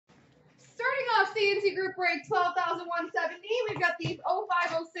CNC group break 12,170. We've got the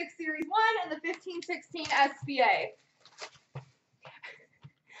 0506 Series 1 and the 1516 SPA.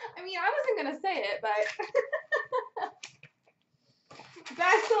 I mean, I wasn't going to say it, but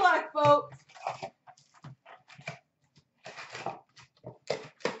best of luck, folks.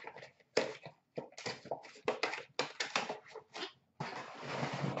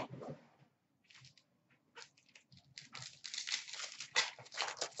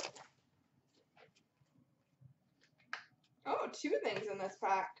 Oh, 2 things in this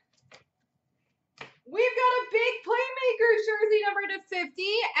pack. We've got a big Playmakers jersey number /50,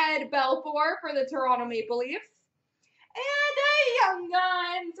 Ed Belfour for the Toronto Maple Leafs. And a Young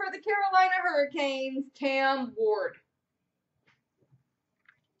Gun for the Carolina Hurricanes, Cam Ward.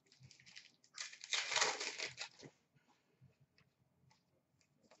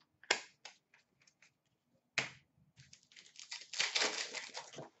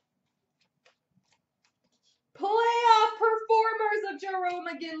 Playoff performers of Jarome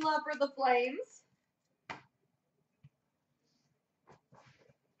Iginla for the Flames.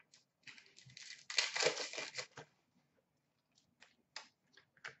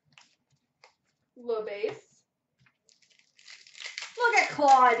 LeBase. Look at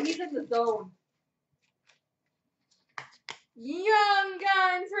Claude. He's in the zone. Young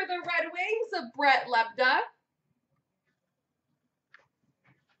Guns for the Red Wings of Brett Lebda.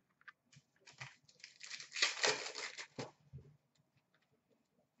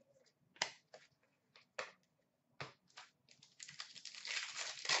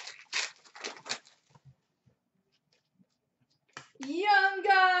 Young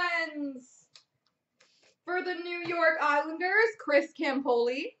Guns for the New York Islanders, Chris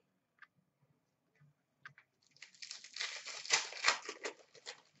Campoli.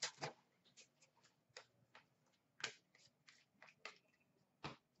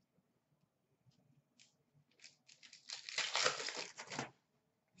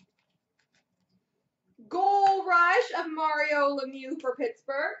 Goal Rush of Mario Lemieux for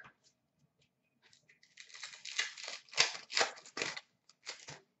Pittsburgh.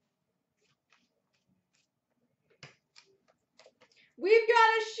 We've got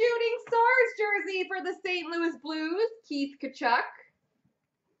a Shooting Stars jersey for the St. Louis Blues, Keith Tkachuk.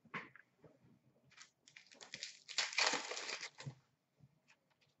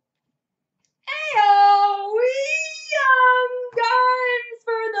 Ayo! Young Guns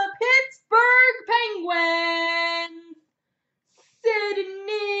for the Pittsburgh Penguins,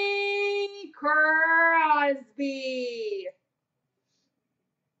 Sidney Crosby.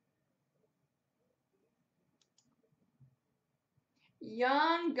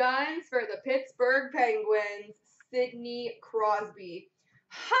 Young Guns for the Pittsburgh Penguins, Sidney Crosby.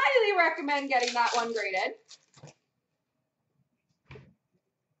 Highly recommend getting that one graded.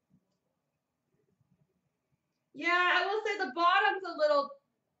 Yeah, I will say the bottom's a little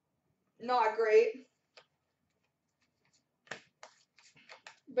not great.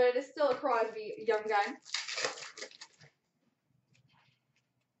 But it is still a Crosby Young Gun.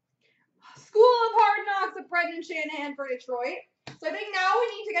 School of Hard Knocks of Brendan Shanahan for Detroit. So I think now we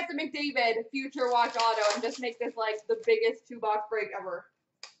need to get the McDavid Future Watch Auto and just make this like the biggest 2-box break ever.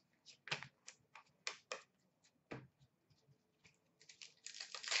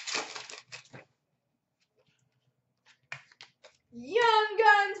 Young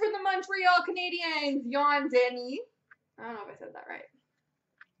Guns for the Montreal Canadiens, Jan Denny. I don't know if I said that right.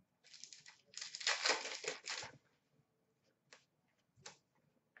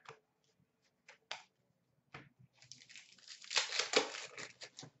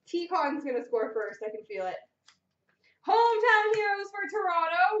 T-Con's going to score first. I can feel it. Hometown Heroes for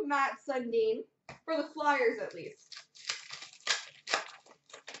Toronto, Matt Sundin. For the Flyers, at least.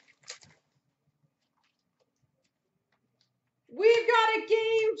 We've got a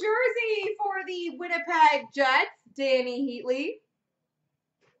game jersey for the Winnipeg Jets, Danny Heatley.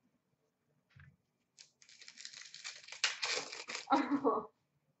 Oh.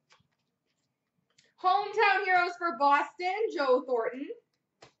 Hometown Heroes for Boston, Joe Thornton.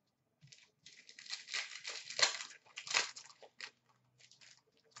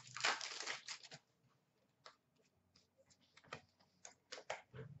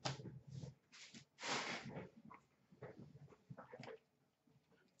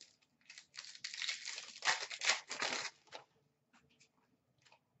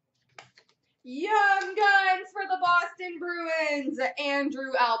 Young Guns for the Boston Bruins,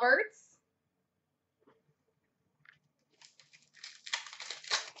 Andrew Alberts.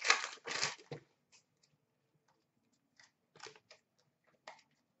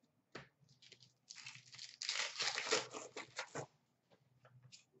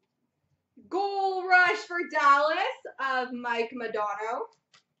 Goal for Dallas of Mike Modano.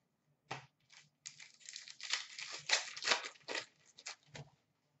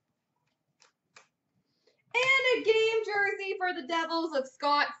 And a game jersey for the Devils of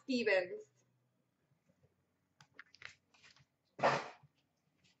Scott Stevens.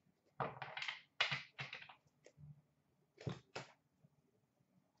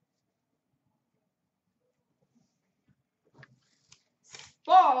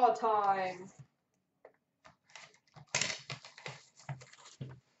 Fall time.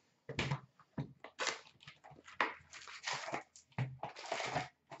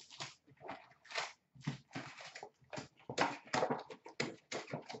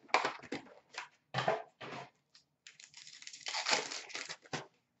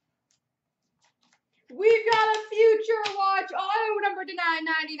 We've got a Future Watch auto number to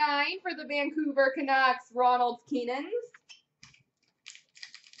 999 for the Vancouver Canucks, Ronald Keenans.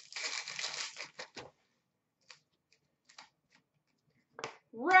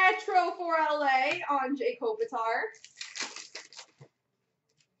 Retro for LA on Jake Kopitar.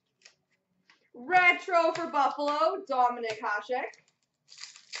 Retro for Buffalo, Dominic Hasek.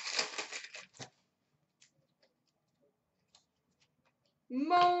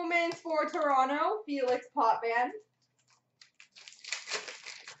 Moments for Toronto, Felix Potvin.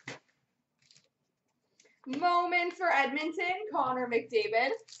 Moments for Edmonton, Connor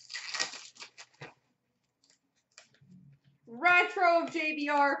McDavid. Retro of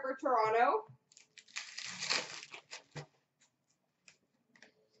JBR for Toronto.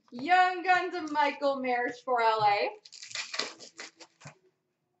 Young Guns of Michael Marsh for LA.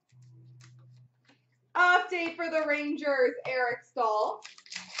 Update for the Rangers, Eric Stahl.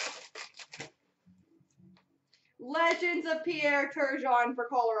 Legends of Pierre Turgeon for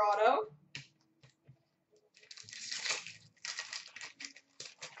Colorado.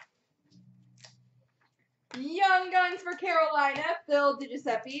 Young Guns for Carolina, Phil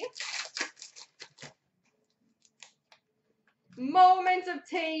DiGiuseppe. Moments of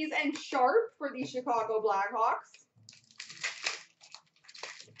Taze and Sharp for the Chicago Blackhawks.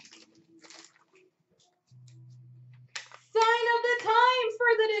 Sign of the times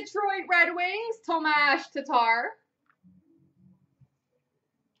for the Detroit Red Wings, Tomas Tatar.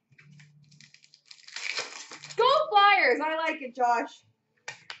 Go Flyers, I like it, Josh.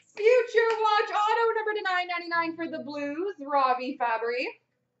 Future Watch auto number to 999 for the Blues, Robbie Fabry.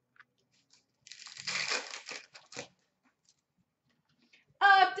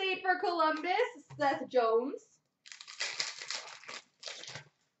 Update for Columbus, Seth Jones.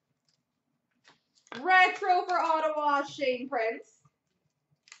 Retro for Ottawa, Shane Prince.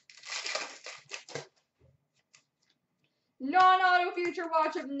 Non-auto Future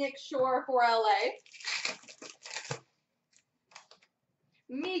Watch of Nick Shore for LA.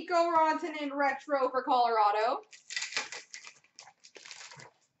 Mikko Rantanen Retro for Colorado.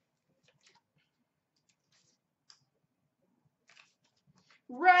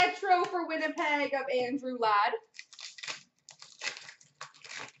 Retro for Winnipeg of Andrew Ladd.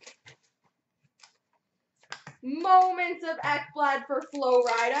 Moments of Ekblad for Flo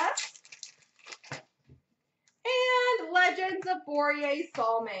Rida. And Legends of Borje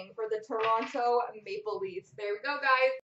Salming for the Toronto Maple Leafs. There we go, guys.